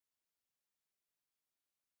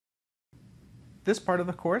This part of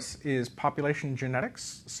the course is population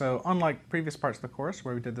genetics. So unlike previous parts of the course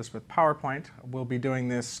where we did this with PowerPoint, we'll be doing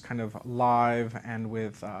this kind of live and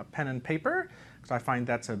with pen and paper, because I find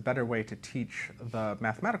that's a better way to teach the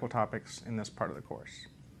mathematical topics in this part of the course.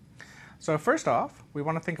 So first off, we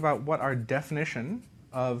want to think about what our definition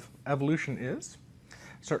of evolution is.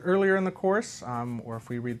 So earlier in the course, or if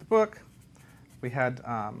we read the book, we had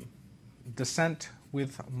descent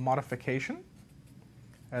with modification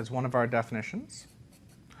as one of our definitions,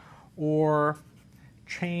 or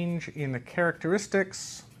change in the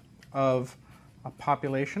characteristics of a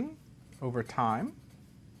population over time.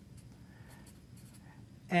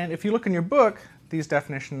 And if you look in your book, these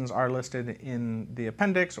definitions are listed in the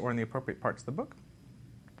appendix or in the appropriate parts of the book.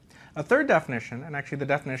 A third definition, and actually the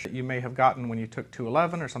definition that you may have gotten when you took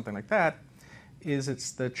 211 or something like that, is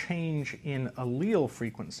it's the change in allele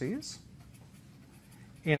frequencies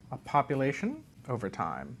in a population over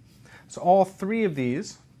time. So all three of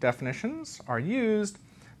these definitions are used.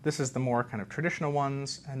 This is the more kind of traditional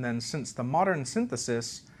ones, and then since the modern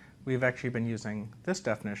synthesis, we've actually been using this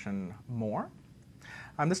definition more.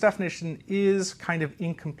 This definition is kind of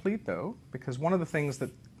incomplete though, because one of the things that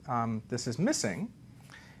this is missing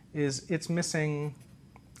is it's missing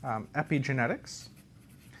epigenetics.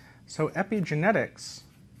 So epigenetics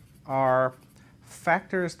are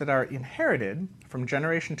factors that are inherited from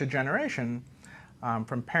generation to generation,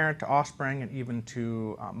 from parent to offspring and even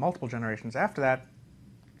to multiple generations after that,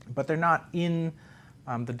 but they're not in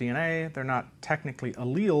the DNA, they're not technically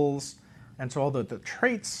alleles, and so although the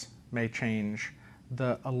traits may change,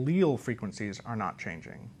 the allele frequencies are not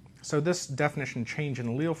changing. So this definition, change in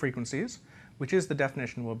allele frequencies, which is the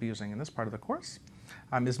definition we'll be using in this part of the course,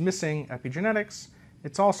 is missing epigenetics.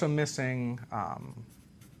 It's also missing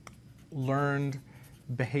learned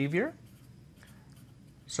behavior.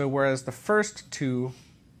 So whereas the first two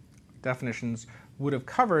definitions would have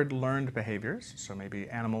covered learned behaviors, so maybe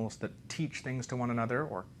animals that teach things to one another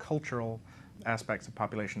or cultural aspects of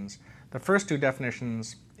populations, the first two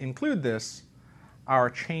definitions include this. Our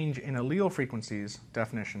change in allele frequencies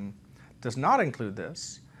definition does not include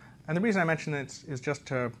this. And the reason I mention this is just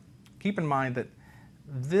to keep in mind that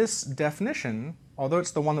this definition, although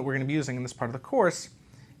it's the one that we're going to be using in this part of the course,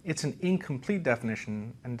 it's an incomplete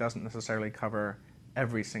definition and doesn't necessarily cover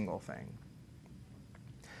every single thing.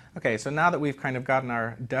 Okay, so now that we've kind of gotten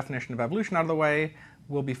our definition of evolution out of the way,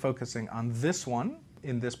 we'll be focusing on this one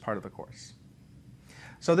in this part of the course.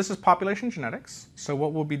 So this is population genetics. So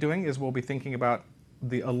what we'll be doing is we'll be thinking about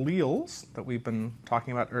the alleles that we've been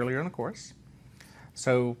talking about earlier in the course.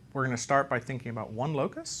 So we're going to start by thinking about one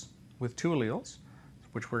locus with two alleles,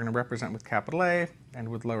 which we're going to represent with capital A and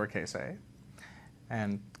with lowercase a,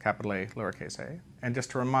 and capital A, lowercase a. And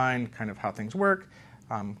just to remind kind of how things work,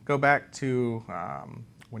 go back to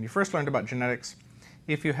when you first learned about genetics.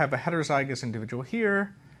 If you have a heterozygous individual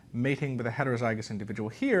here, mating with a heterozygous individual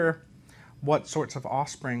here, what sorts of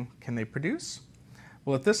offspring can they produce?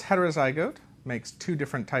 Well, if this heterozygote makes two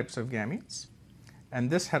different types of gametes, and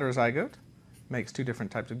this heterozygote makes two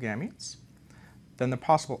different types of gametes, then the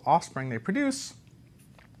possible offspring they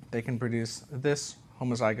can produce this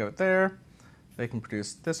homozygote there, they can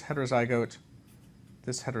produce this heterozygote,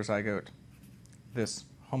 this heterozygote, this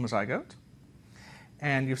homozygote.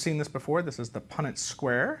 And you've seen this before. This is the Punnett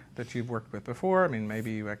Square that you've worked with before. I mean, maybe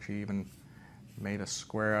you actually even made a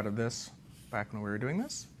square out of this back when we were doing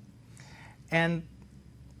this. And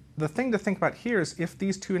the thing to think about here is if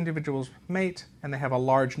these two individuals mate and they have a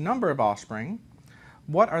large number of offspring,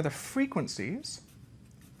 what are the frequencies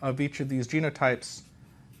of each of these genotypes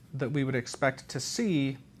that we would expect to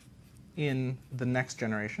see in the next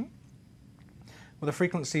generation? Well, the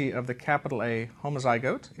frequency of the capital A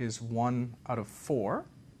homozygote is 1 out of 4.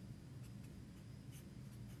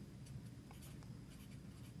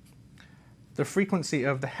 The frequency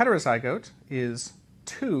of the heterozygote is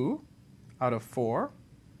 2 out of 4.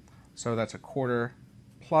 So that's a quarter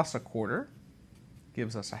plus a quarter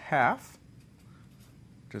gives us a half,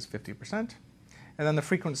 which is 50%. And then the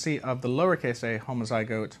frequency of the lowercase a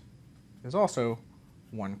homozygote is also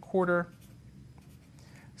 1/4.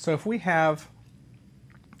 So if we have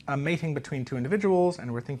a mating between two individuals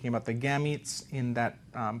and we're thinking about the gametes in that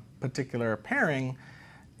particular pairing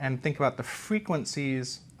and think about the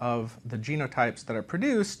frequencies of the genotypes that are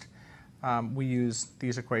produced, we use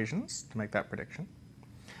these equations to make that prediction.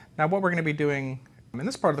 Now what we're going to be doing in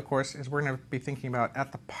this part of the course is we're going to be thinking about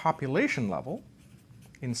at the population level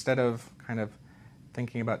instead of kind of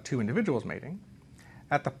thinking about two individuals mating.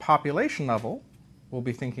 At the population level, we'll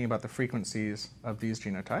be thinking about the frequencies of these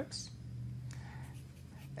genotypes.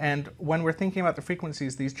 And when we're thinking about the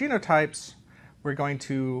frequencies of these genotypes, we're going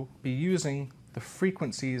to be using the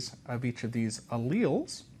frequencies of each of these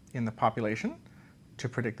alleles in the population to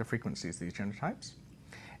predict the frequencies of these genotypes.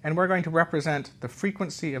 And we're going to represent the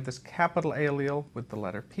frequency of this capital A allele with the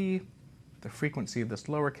letter P, the frequency of this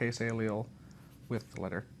lowercase a allele with the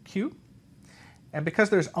letter Q. And because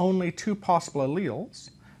there's only two possible alleles,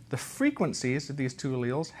 the frequencies of these two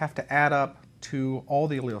alleles have to add up to all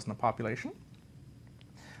the alleles in the population.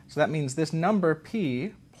 So that means this number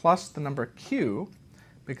P plus the number Q,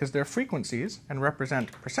 because they're frequencies and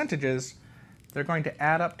represent percentages, they're going to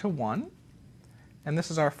add up to 1. And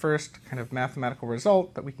this is our first kind of mathematical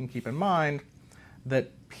result that we can keep in mind,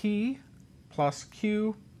 that P plus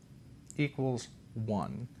Q equals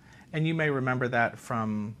 1. And you may remember that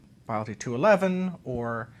from Biology 211,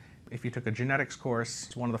 or if you took a genetics course,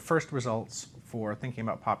 it's one of the first results for thinking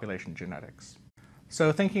about population genetics.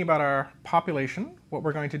 So thinking about our population, what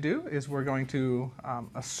we're going to do is we're going to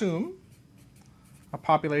assume a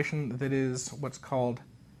population that is what's called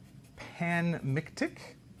panmictic.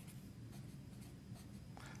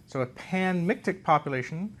 So a panmictic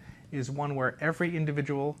population is one where every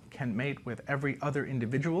individual can mate with every other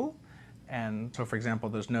individual. And so, for example,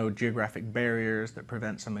 there's no geographic barriers that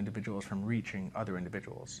prevent some individuals from reaching other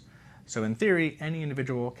individuals. So in theory, any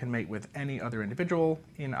individual can mate with any other individual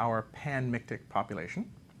in our panmictic population.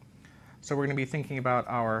 So we're going to be thinking about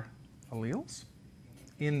our alleles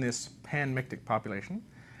in this panmictic population.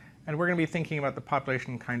 And we're going to be thinking about the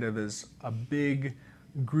population kind of as a big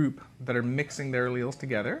group that are mixing their alleles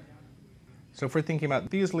together. So if we're thinking about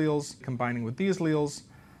these alleles combining with these alleles,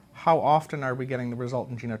 how often are we getting the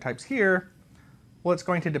resultant genotypes here? Well, it's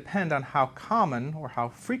going to depend on how common or how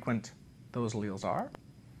frequent those alleles are.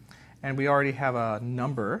 And we already have a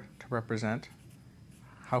number to represent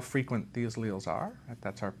how frequent these alleles are.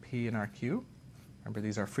 That's our P and our Q. Remember,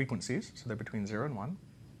 these are frequencies, so they're between 0 and 1.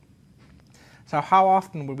 So how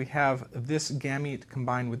often would we have this gamete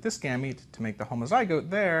combined with this gamete to make the homozygote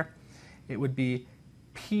there? It would be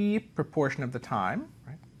P proportion of the time,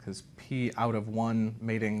 right? Because P out of 1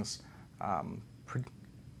 matings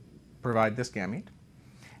provide this gamete.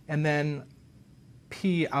 And then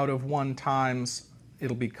P out of 1 times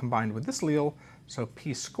it'll be combined with this allele, so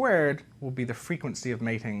P squared will be the frequency of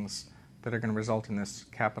matings that are going to result in this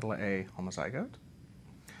capital A homozygote.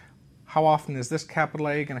 How often is this capital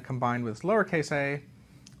A going to combine with lowercase a?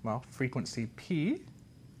 Well, frequency P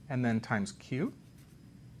and then times Q.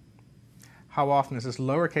 How often is this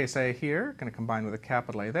lowercase a here going to combine with a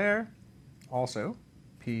capital A there? Also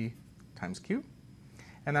P times Q.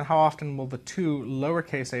 And then how often will the two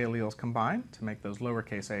lowercase a alleles combine to make those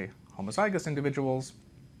lowercase a homozygous individuals?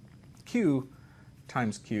 Q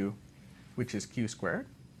times Q, which is Q squared.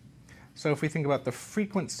 So if we think about the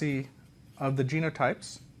frequency of the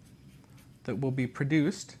genotypes that will be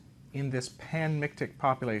produced in this panmictic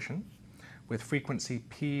population with frequency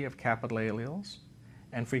P of capital A alleles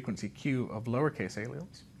and frequency Q of lowercase a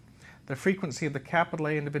alleles, the frequency of the capital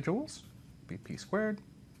A individuals will be P squared.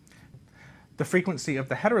 The frequency of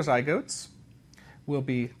the heterozygotes will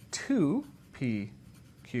be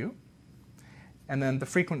 2PQ. And then the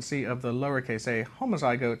frequency of the lowercase a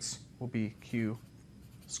homozygotes will be Q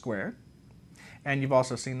squared. And you've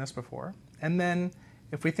also seen this before. And then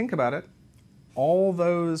if we think about it, all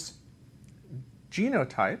those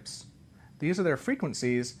genotypes, these are their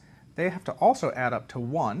frequencies, they have to also add up to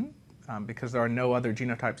 1 because there are no other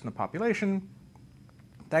genotypes in the population.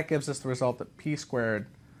 That gives us the result that P squared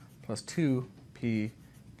plus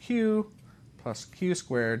 2PQ plus Q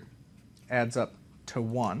squared adds up to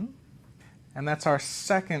 1. And that's our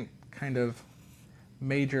second kind of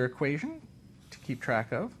major equation to keep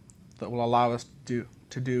track of that will allow us to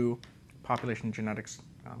do population genetics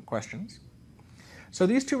questions. So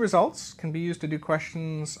these two results can be used to do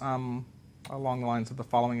questions along the lines of the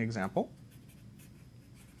following example.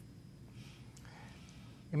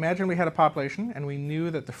 Imagine we had a population and we knew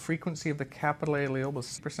that the frequency of the capital A allele was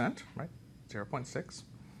 6%, right?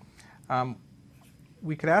 0.6.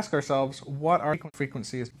 We could ask ourselves, what are the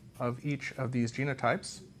frequencies of each of these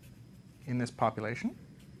genotypes in this population?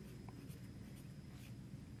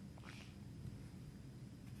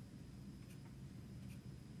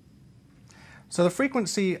 So the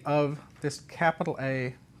frequency of this capital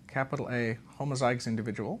A homozygous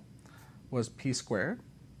individual was P squared.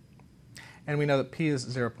 And we know that P is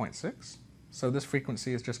 0.6. So this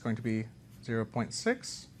frequency is just going to be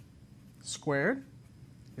 0.6 squared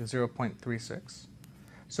is 0.36.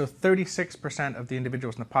 So 36% of the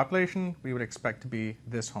individuals in the population we would expect to be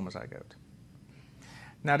this homozygote.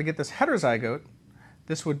 Now to get this heterozygote,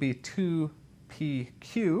 this would be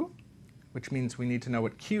 2PQ, which means we need to know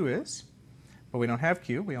what Q is. But we don't have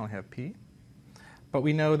Q, we only have P. but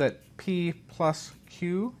we know that P plus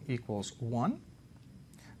Q equals 1.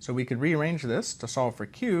 So we could rearrange this to solve for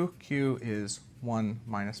Q. Q is 1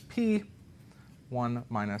 minus P, 1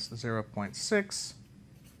 minus 0.6,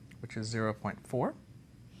 which is 0.4.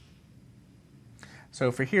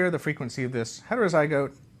 So for here, the frequency of this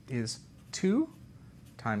heterozygote is 2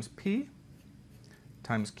 times P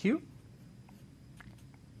times Q.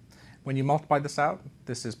 When you multiply this out,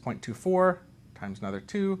 this is 0.24 times another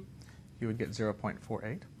 2, you would get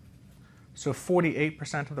 0.48. So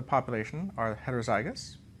 48% of the population are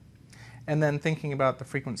heterozygous. And then thinking about the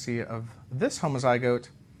frequency of this homozygote,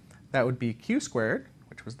 that would be Q squared,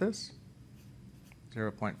 which was this,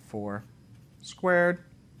 0.4 squared,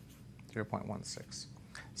 0.16.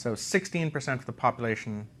 So 16% of the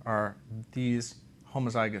population are these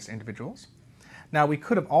homozygous individuals. Now we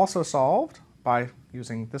could have also solved by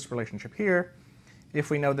using this relationship here. If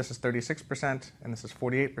we know this is 36% and this is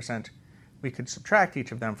 48%, we could subtract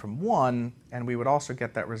each of them from 1, and we would also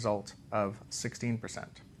get that result of 16%.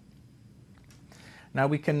 Now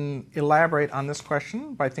we can elaborate on this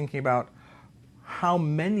question by thinking about how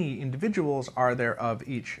many individuals are there of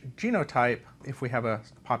each genotype if we have a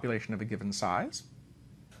population of a given size.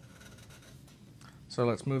 So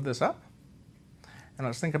let's move this up, and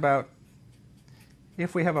let's think about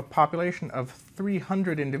if we have a population of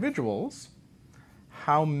 300 individuals,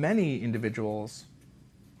 how many individuals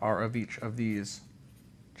are of each of these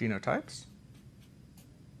genotypes?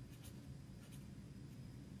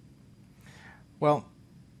 Well,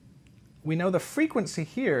 we know the frequency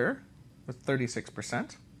here was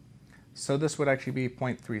 36%, so this would actually be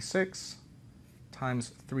 0.36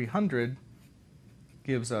 times 300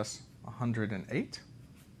 gives us 108.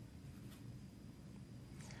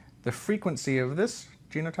 The frequency of this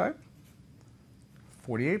genotype,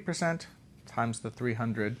 48% times the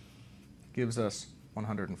 300 gives us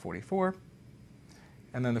 144.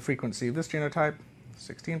 And then the frequency of this genotype,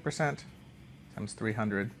 16% times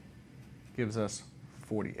 300 gives us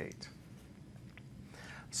 48.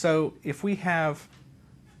 So if we have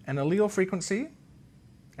an allele frequency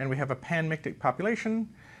and we have a panmictic population,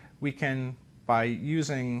 we can, by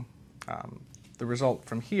using the result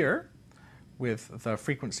from here with the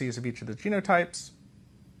frequencies of each of the genotypes,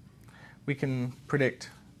 we can predict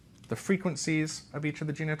the frequencies of each of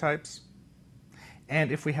the genotypes.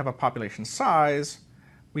 And if we have a population size,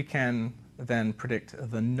 we can then predict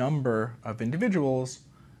the number of individuals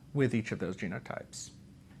with each of those genotypes.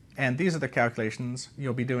 And these are the calculations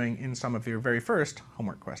you'll be doing in some of your very first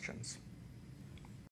homework questions.